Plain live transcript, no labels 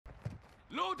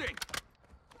Loading.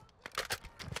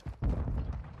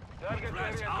 Target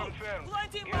area confirmed.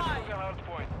 Planting Get to mine. the hard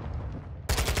point.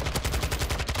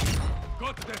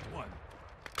 Got that one.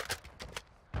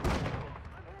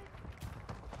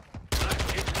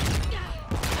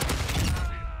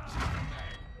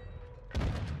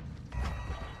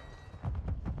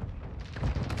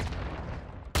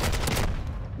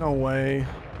 No way.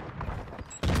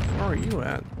 Where are you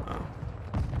at? Oh.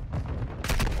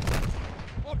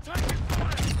 Oh, taking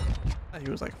fire. He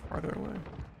was like farther away.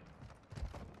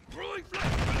 Throwing flash.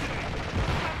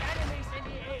 Enemies in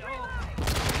the AO.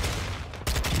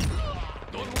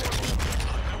 Don't worry.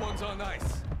 That one's on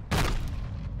ice.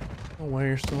 No way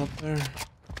you're still up there.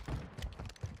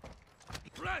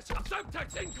 Flash.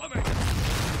 Semtex incoming.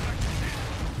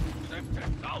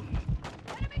 Semtex out.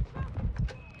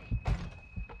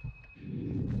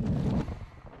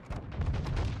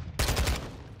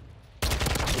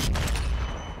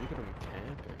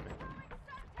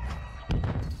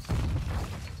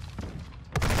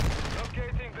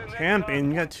 Locating the next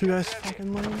Camping, you hard got two point. guys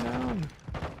fucking laying down.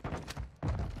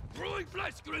 Throwing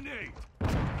flash grenade.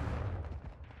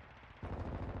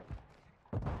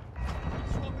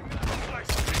 Swapping out flash.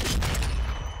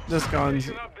 This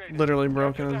gun's literally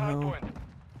broken as Get to the hard hell. point.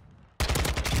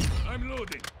 I'm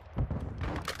loading.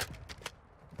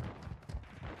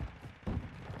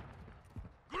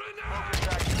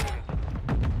 Grenade.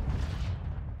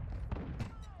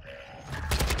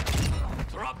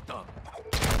 Drop them.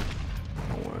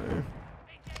 No way.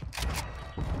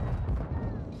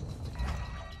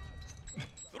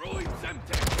 Throwing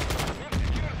Semtex. We've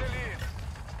secured the lead.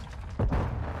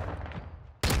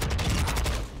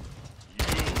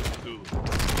 You do.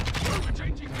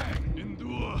 Changing back.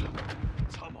 Endure.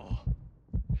 Tamo.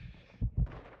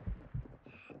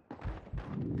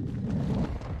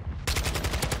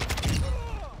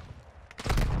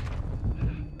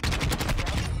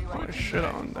 Oh shit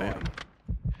on, damn.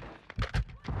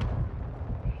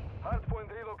 Hard point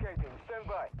relocating. Stand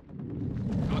by.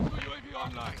 Got the UAV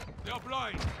online. They're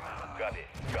blind. Got it.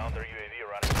 Counter UAV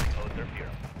running close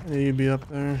interference. Yeah, you'd be up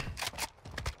there.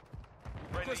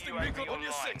 Friendly Testing UAV vehicle on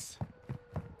your online. 6.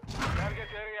 Target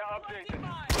area updated. Planting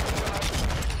mine.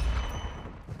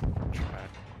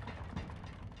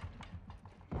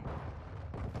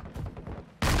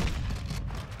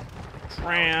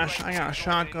 Trash. I got a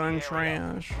shotgun.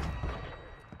 Trash.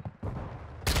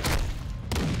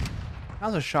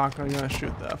 How's a shotgun gonna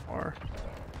shoot that far?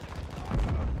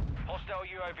 Hostile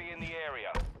UAV in the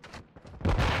area.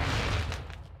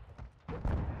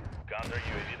 Counter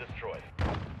UAV destroyed.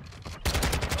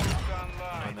 Gun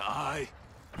line. An eye.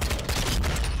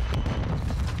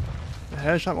 The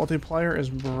headshot multiplayer is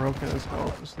broken as hell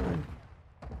with this thing.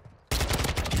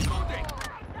 Loading.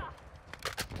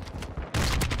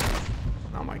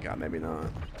 Oh my god, maybe not.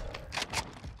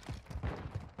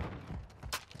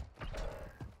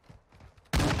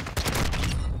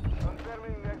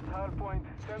 Confirming next hard point.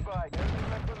 Stand by. Enemy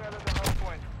personnel at the hard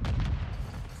point.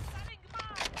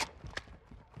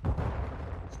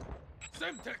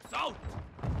 Semtex out.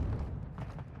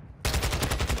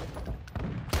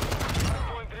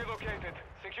 Hard point relocated.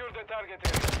 Secure the target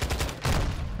area.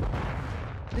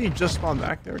 He just spawned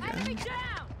back there Enemy again.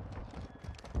 down.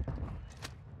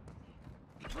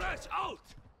 Flash out.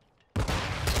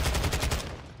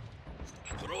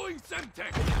 Throwing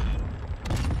Semtex.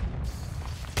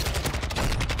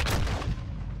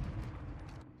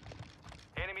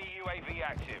 Enemy UAV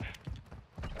active.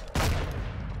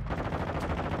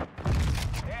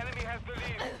 Enemy has the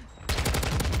lead.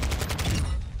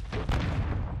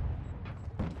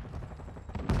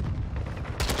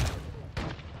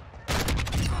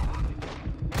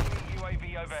 Enemy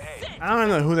UAV overhead. I don't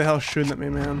know who the hell's shooting at me,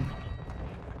 man.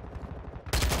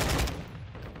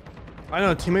 I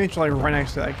know teammates are like right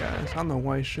next to that guy. So I don't know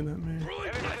why he's shooting at me. Throwing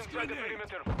Enemies flash inside the grenade.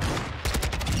 perimeter.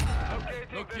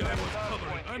 Locating Look, the yeah, I next was hard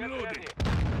covering. point. I'm Get loading. ready.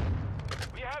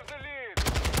 We have the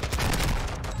lead.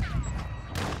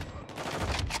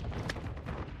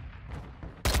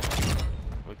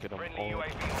 Look at Friendly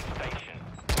UAV on station.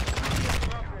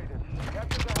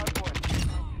 Capture the hard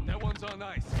point. That one's on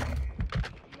ice.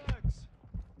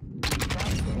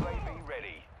 UAV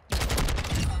ready.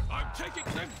 I'm taking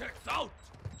Semtex out.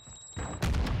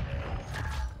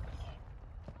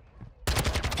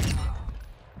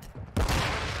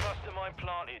 Cluster mine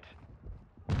planted.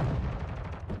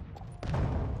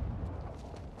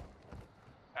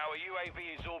 Our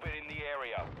UAV is orbiting the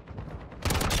area.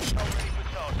 Not ready for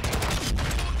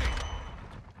tasking.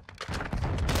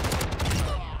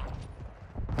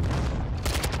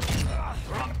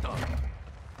 Drop them.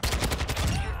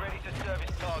 Get ready to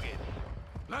service targets.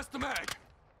 Blast the mag.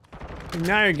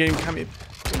 Now you're getting kind of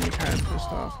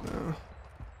pissed off now.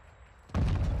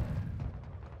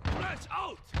 Flash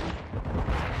out!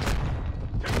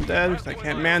 I'm dead because I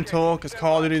can't mantle because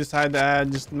Call of Duty decided to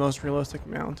add just the most realistic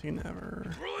mounting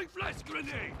ever. Throwing flash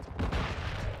grenade!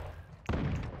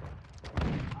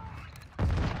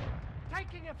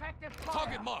 Taking effective fire.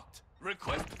 Target marked.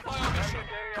 Request fire mission.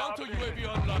 Counter UAV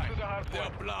online. They're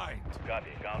blind.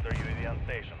 Copy. Counter UAV on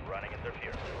station. Running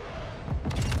interference.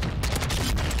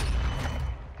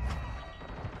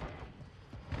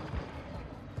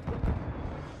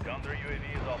 Counter UAV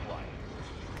is offline.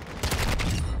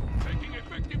 Taking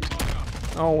effective fire.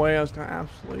 No way, I was gonna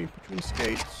absolutely between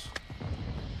skates.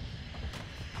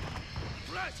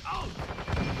 Flash out!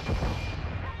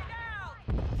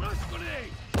 Flash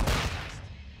grenade!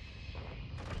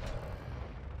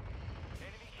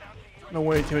 No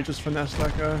way, teammate just finessed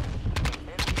that guy.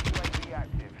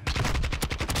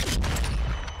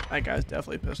 That guy's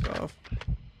definitely pissed off.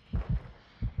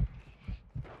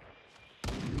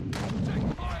 Take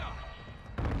fire!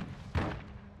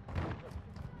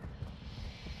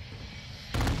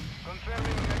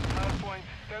 Confirming next hard point.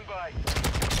 Stand by.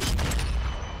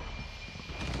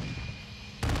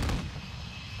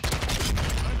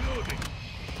 I'm loading.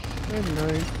 Good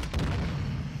night.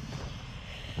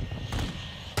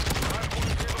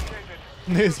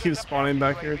 They just keep spawning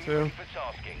back here too.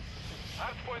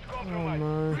 Oh my.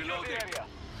 Reloading.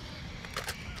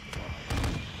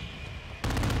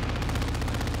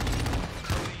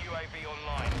 UAV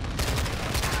online.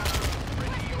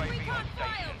 UAV on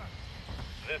station.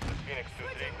 This is Phoenix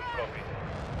 2-3. Copy.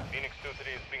 Phoenix 2-3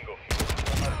 is bingo fuel.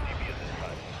 RTB at this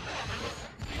time.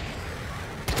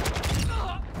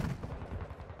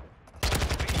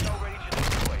 VTOL ready to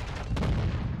deploy.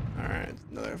 Alright,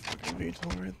 another fucking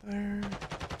VTOL right there.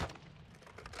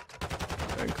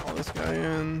 Go ahead and call this guy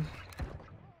in.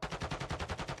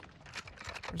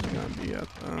 Where's he gonna be at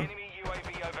though? Enemy UAV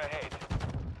overhead.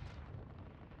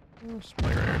 Oh,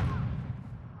 spike right here.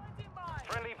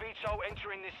 Friendly VTOL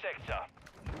entering this sector.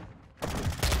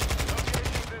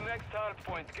 Locating the next hard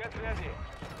point. Get ready.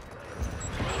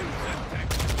 Throwing Semtex.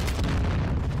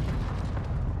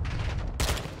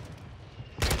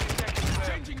 50 seconds left.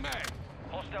 Changing mag.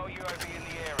 Hostile UAV in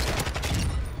the area.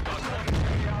 Got one.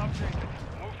 Area updated.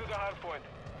 Move to the hard point.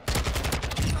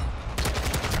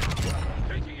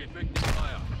 Taking effective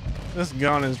fire. This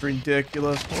gun is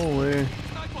ridiculous. Holy.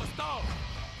 Sniper's down.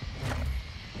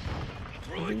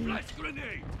 Throwing flash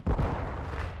grenade.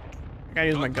 I gotta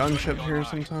use my gunship here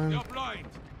sometime. They're blind.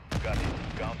 Got it.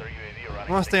 Counter UAV running.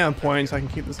 I wanna stay on point so I can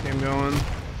keep this game going.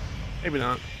 Maybe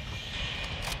not.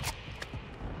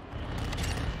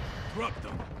 Drop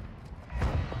them.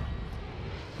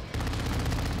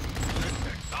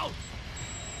 Semtex out.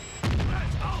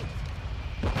 Flash out.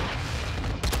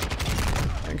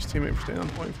 Thanks teammate for staying on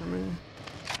point for me.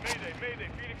 Mayday, mayday.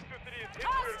 Phoenix 2-3 is hit.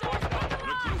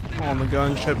 Requesting Call on the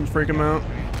gunship and freak him out.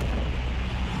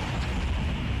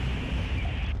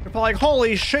 They're probably like,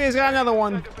 holy shit, he's got another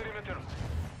one. Perimeter.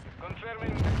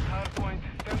 Confirming next hard point.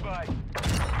 Stand by.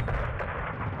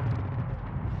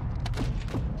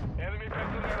 Enemy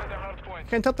personnel at the hard point.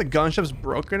 Can't tell if the gunship's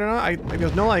broken or not. Like,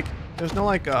 there's no like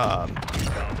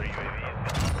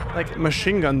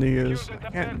machine gun to use. I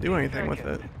can't do anything with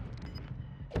it.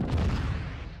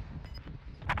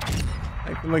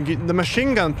 Like the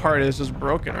machine gun part is just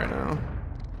broken right now.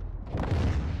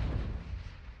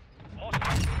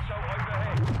 Hostile VTOL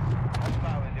overhead.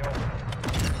 Hostile in the open.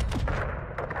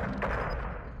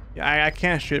 Yeah, I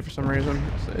can't shoot it for some reason.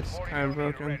 It's kind of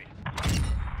broken. Ready.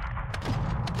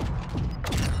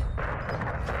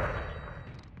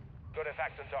 Good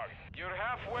effects on target. You're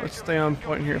halfway. Let's to stay on the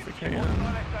point here if we can.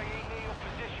 Hostile SIE in your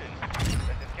position.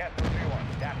 This is Kastov 3-1.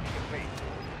 Tasking complete.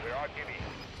 We're RTV.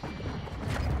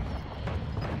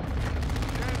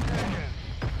 10 seconds.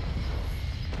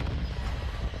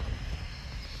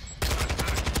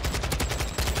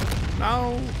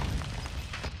 No.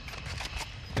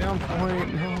 Down point.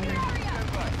 No. Stand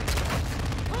by.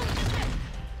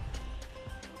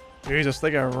 Jesus,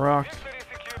 they got rocked. Victory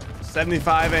secured.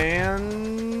 75 and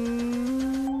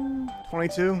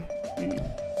 22.